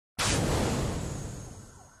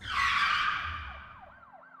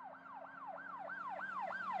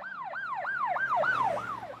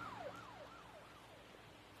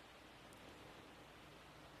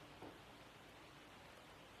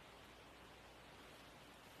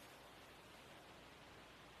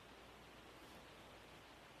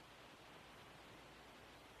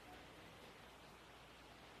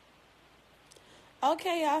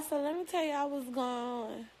Okay, y'all, so let me tell y'all what's going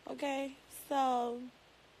on. Okay, so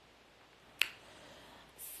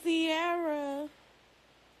Sierra,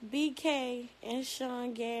 BK, and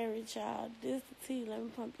Sean Garrett, y'all. This the tea. Let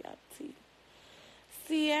me pump y'all the tea.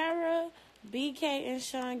 Sierra, BK, and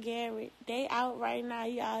Sean Garrett, they out right now,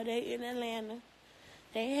 y'all. They in Atlanta.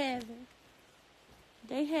 They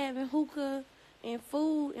having hookah and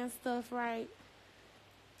food and stuff, right?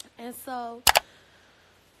 And so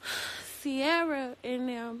Sierra and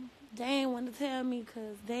them, they ain't want to tell me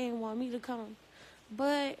because they ain't want me to come.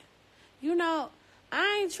 But, you know,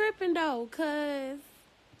 I ain't tripping, though, because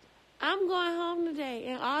I'm going home today.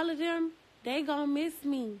 And all of them, they gonna miss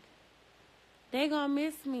me. They gonna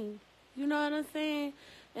miss me. You know what I'm saying?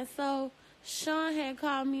 And so Sean had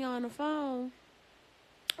called me on the phone.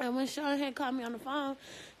 And when Sean had called me on the phone,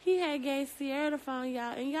 he had gave Sierra the phone,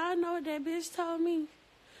 y'all. And y'all know what that bitch told me?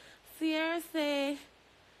 Sierra said,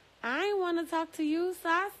 I ain't want to talk to you. So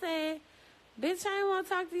I said, bitch, I ain't want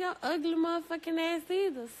to talk to your ugly motherfucking ass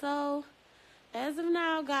either. So, as of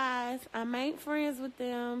now, guys, I ain't friends with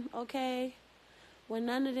them, okay? With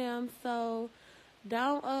none of them. So,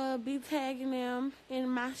 don't be tagging them in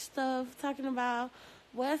my stuff, talking about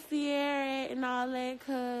where Sierra at and all that,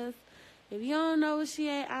 because if you don't know where she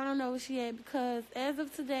at, I don't know where she at, because as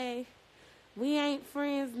of today, we ain't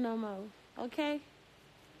friends no more, okay?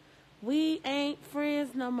 We ain't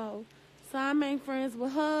friends no more. So I ain't friends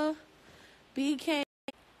with her, BK.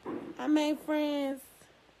 I ain't friends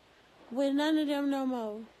with none of them no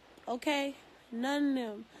more, okay? None of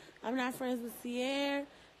them. I'm not friends with Sierra,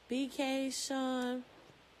 BK, Sean,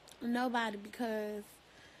 nobody, because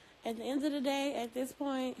at the end of the day, at this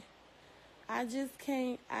point, I just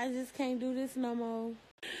can't do this no more.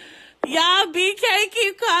 Y'all, BK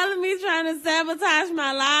keep calling me trying to sabotage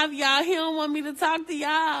my live, y'all. He don't want me to talk to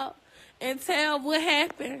y'all and tell what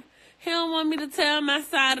happened. He don't want me to tell my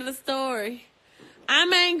side of the story. I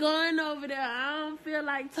ain't going over there. I don't feel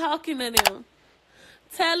like talking to them.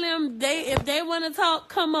 Tell them if they want to talk,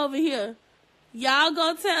 come over here. Y'all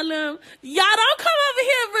go tell them. Y'all don't come over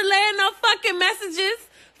here relaying no fucking messages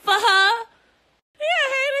for her. Yeah,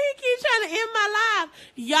 hater, he keep trying to end my life.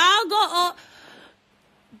 Y'all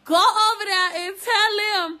go over there and tell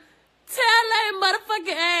their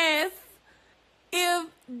motherfucking ass, if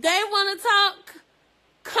they want to talk,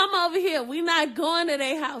 come over here. We not going to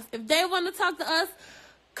their house. If they want to talk to us,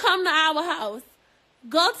 come to our house.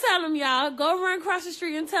 Go tell them, y'all. Go run across the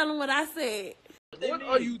street and tell them what I said. What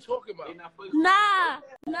are you talking about? Nah, I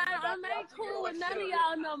ain't cool with none of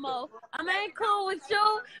y'all no more. I ain't cool with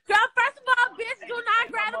you. Girl, first of all, bitch, do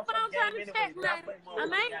not grab the phone trying to check nothing. I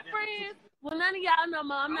ain't friends with none of y'all no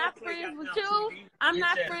more. I'm not friends with you. I'm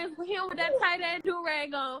not friends with him with that tight ass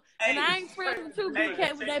do-rag on. And I ain't friends with you,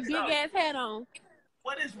 BK, with that big ass hat on.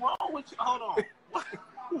 What is wrong with you? Hold on.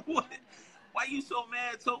 What? Why you so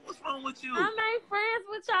mad, Toke? What's wrong with you? I ain't friends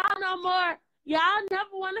with y'all no more. Y'all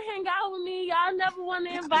never want to hang out with me. Y'all never want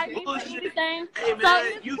to invite me to anything. Hey, man,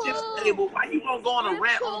 so you cool. just stable. Why you gonna go on a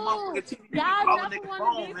rant on motherfucking TV? Y'all calling never niggas want to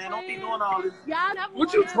phone, be man. friends. Don't be doing all this. Y'all never What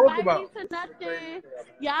want you to talking invite about? me to nothing.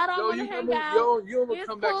 Y'all don't want to hang out. You don't it's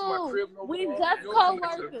come cool. back to my crib no more. We just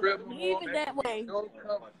co-workers. Leave it that way.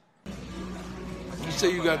 You say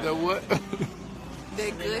you got that what?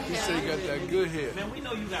 That good hair. You say you got that good hair. Man, we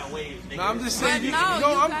know you got waves, nigga. No, I'm just saying. But you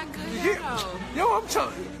got good hair, though. Yo, I'm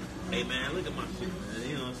telling you. Hey, man, look at my shit, man.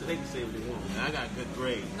 You know, so they can say what they want, man. I got good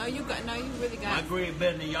grade. No, you really got. My grade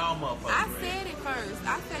better than y'all motherfuckers. I said it first.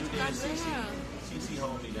 I said you got good hair. CC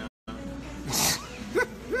hold me down.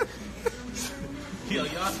 Yo,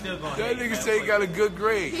 y'all still going That nigga say he got a good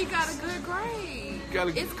grade. He got a good grade.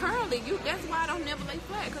 It's curly. That's why I don't never lay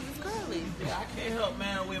flat, because it's curly. Yeah, I can't help,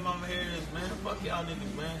 man, where my hair is, man. Fuck y'all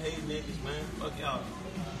niggas, man. Hate niggas, man. Fuck y'all.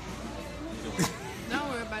 Don't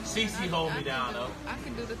worry about it. CC hold me down, though. I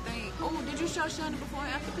can do the thing. Oh, did you show Shonda before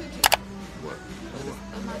and after picture? What?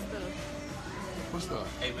 Of my stuff. What's that?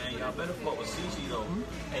 Hey, man, y'all better fuck with CC, though.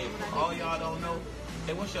 Hey, for all y'all don't know,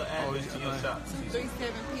 hey, what's your address to your shop?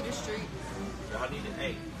 237 Peter Street. Y'all need to,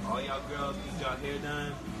 hey, all y'all girls need y'all hair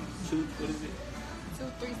done. What is it?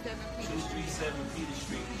 237 Peter Street. 237 Peter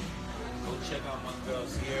Street. Go check out my girl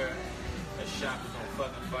Sierra. Her shop is on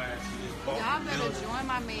fucking fire. She just bought Y'all the better building. join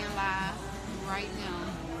my man live right now.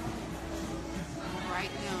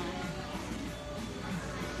 Right now.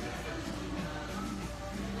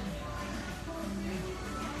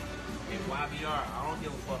 And YBR, I don't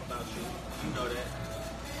give a fuck about you. You know that.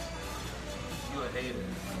 You a hater.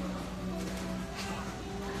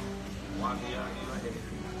 YBR, you a hater.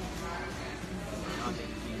 Y'all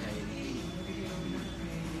niggas be hating.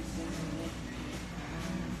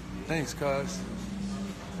 Thanks, cuz.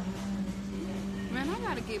 Man, Man, I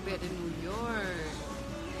gotta get back to New York.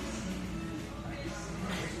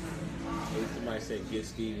 Somebody said get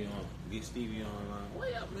Stevie online.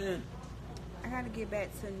 What up, man? I gotta get back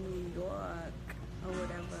to New York or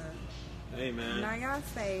whatever. Hey, man. Now y'all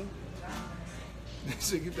say. They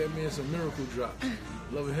said get that man some miracle drop.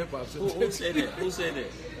 Love and hip hop. Who said that? Who said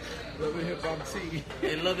that? Love and hip hop tea.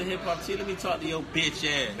 Hey, Love and Hip Hop T, let me talk to your bitch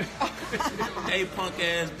ass. Hey, punk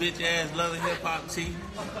ass, bitch ass, Love and Hip Hop T.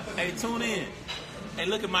 Hey, tune in. Hey,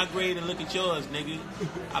 look at my grade and look at yours, nigga.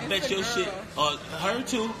 I bet your shit, or her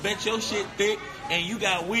too, bet your shit thick and you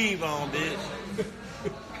got weave on, bitch.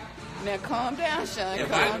 Now calm down, Sean.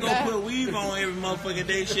 If I can go put weave on every motherfucking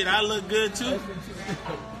day, shit, I look good too.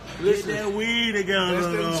 Get that weed together.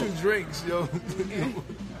 That's them 2 drinks, yo.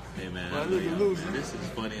 Hey, man, My nigga Lucy. this is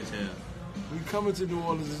funny as hell. We coming to New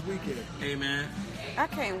Orleans this weekend. Hey, man, I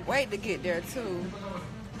can't wait to get there too.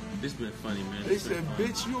 this been funny, man. They said,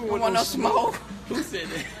 bitch, you don't You want want no no smoke? Who said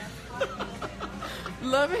that?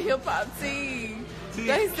 Love and Hip Hop tea.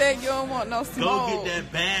 They said you don't want no smoke. Go get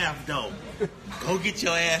that bath, though. Go get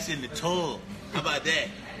your ass in the tub. How about that?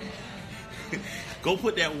 Go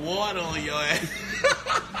put that water on your ass.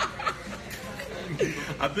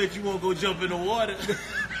 I bet you won't go jump in the water.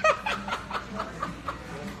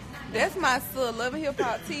 That's my sub. Love and Hip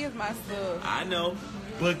Hop tea is my sub. I know,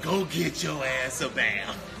 but go get your ass a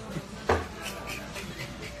bath.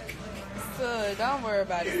 Sub, don't worry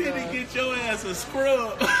about it. You need to Sub. get your ass a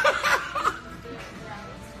scrub.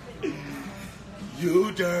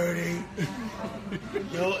 You dirty.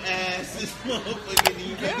 Your ass is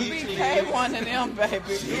motherfucking Give BK one of them, baby.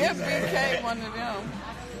 Give BK one of them.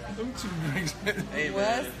 Them 2 drinks. Hey, man.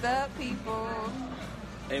 What's up, people?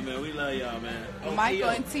 Hey, man, we love y'all, man. Oh, Michael hey, yo.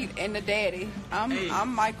 and T and the daddy. Hey.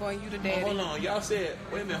 I'm Michael and you the daddy. Hold on, y'all said.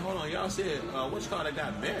 Wait a minute, hold on. Y'all said which Carter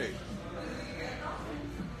got married.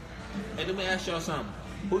 Hey, let me ask y'all something.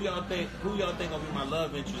 Who y'all think gonna be my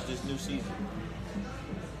love interest this new season?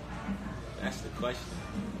 That's the question.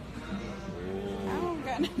 I don't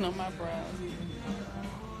got nothing on my brows.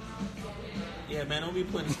 Yeah, man, don't be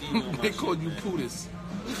putting Stevie on my They shit, called you man. Pootis.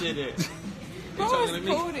 Who said that? They Who talking to is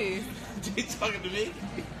me? Pootie? They talking to me?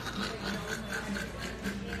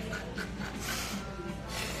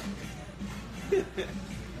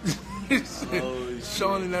 Oh,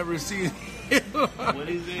 Sean ain't never seen what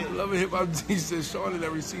is it? Love and Hip Hop T said Sean ain't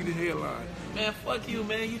never seen the hairline. Man, fuck you,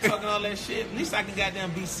 man. You talking all that shit. At least I can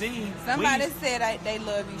goddamn be seen. Somebody said they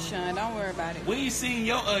love you, Sean. Don't worry about it. We ain't seen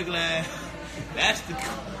your ugly ass. That's the.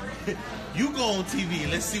 You go on TV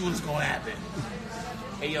and let's see what's gonna happen.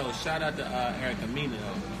 Hey, yo, shout out to Erica Mina.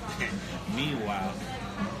 Meanwhile,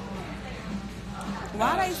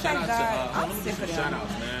 Why they say shout out God? to, I'm let me sick do of some shout them.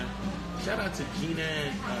 outs, man. Shout out to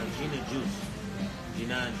Gina Juice.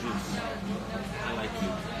 Gina and Juice. I like you.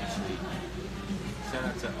 You're sweet. Shout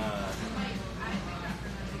out to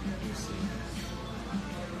let me see.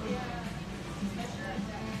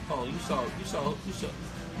 Oh, you saw.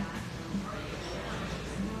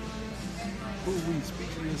 Who we speak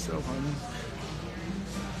to yourself, honey?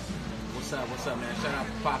 What's up, man? Shout out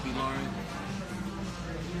to Poppy Lauren.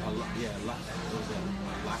 What was that?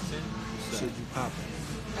 Loxon. Said you poppin'.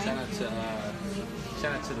 Shout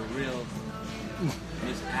out to the real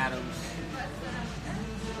Miss Adams.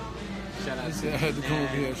 Shout out He to said I had to come over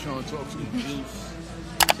Nan, here and Sean talk to you. Juice.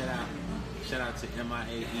 Shout out to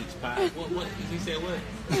MIA Eats Pie. What? He said what?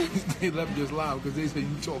 They left just loud because they said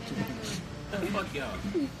you talk too much. Fuck y'all.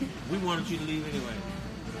 We wanted you to leave anyway.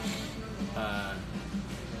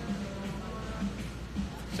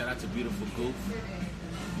 Shout out to Beautiful Goof.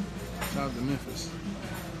 Shout out to Memphis.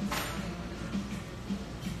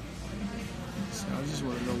 So I just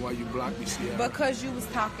want to know why you blocked me, Sierra. Because you was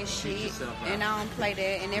talking shit, yourself out. and I don't play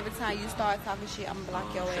that. And every time you start talking shit, I'm gonna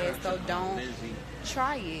block your Shout ass. out So to don't Lindsay.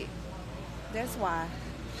 try it. That's why.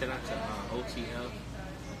 Shout out to OTL.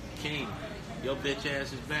 King, your bitch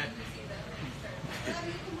ass is back.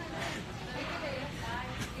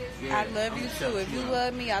 I love you too. If you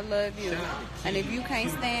love me, I love you. Shout out to And if King. you can't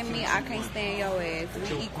stand me, I can't stand your ass.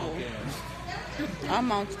 Your We equal. punk ass.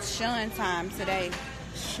 I'm on Sean time today.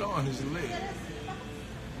 Sean is lit.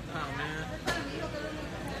 Oh, man.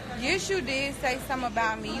 Yes, you did say something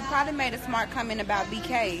about me. You probably made a smart comment about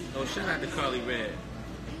BK. Oh, shout out to Carly Red.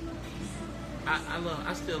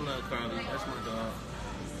 I still love Carly. That's my dog.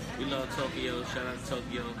 We love Tokyo. Shout out to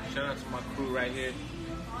Tokyo. Shout out to my crew right here. You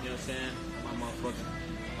know what I'm saying? My motherfuckers,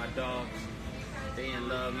 my dogs. They in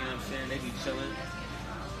love, you know what I'm saying? They be chilling.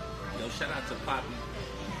 Yo, shout out to Poppy.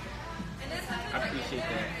 I appreciate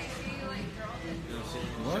that. You know what I'm saying?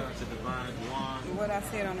 What? Shout out to Divine Juan. What I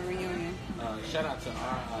said on the reunion. Shout out to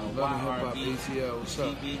our Love and Hip Hop YRB. ATL. What's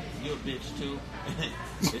up? TV. You're a bitch too.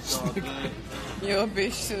 It's all good. You're a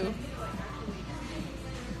bitch too.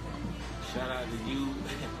 Shout out to you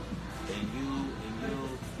and you.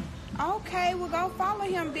 Okay, well go follow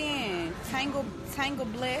him then. Tangle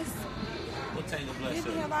Bless. What Tangle Bless Get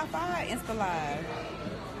the is? hell off our Insta Live.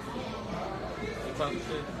 You talking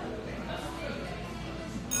shit?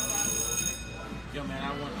 Yo, man,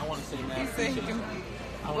 I want to say, man. He said he can.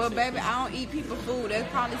 Well, baby, I don't eat people's food. That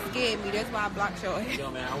probably scared me. That's why I blocked your ass.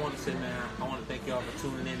 Yo, man, I want to say, man, I want to thank y'all for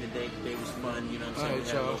tuning in today. Today was fun. You know what I'm saying? All We right,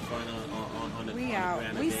 had a little y'all. fun on the We on the out.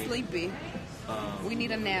 grand We today. sleepy. We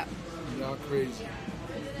need a nap. Y'all crazy.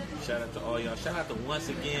 Shout out to all y'all. Shout out to once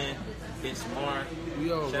again, It's Mark.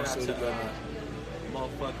 We all Shout gonna out say to together.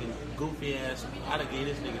 motherfucking goofy ass. I done gave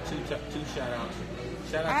this nigga two shout outs.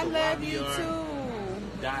 Shout out I to love you YBR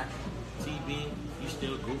too. Dot TV. You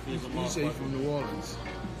still goofy as a You say you motherfucker. from New Orleans.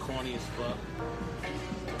 Corny as fuck.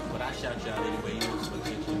 But I shout y'all anyway. You know some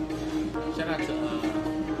attention. Shout out to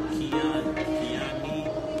Keon Mead.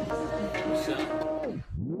 What's up?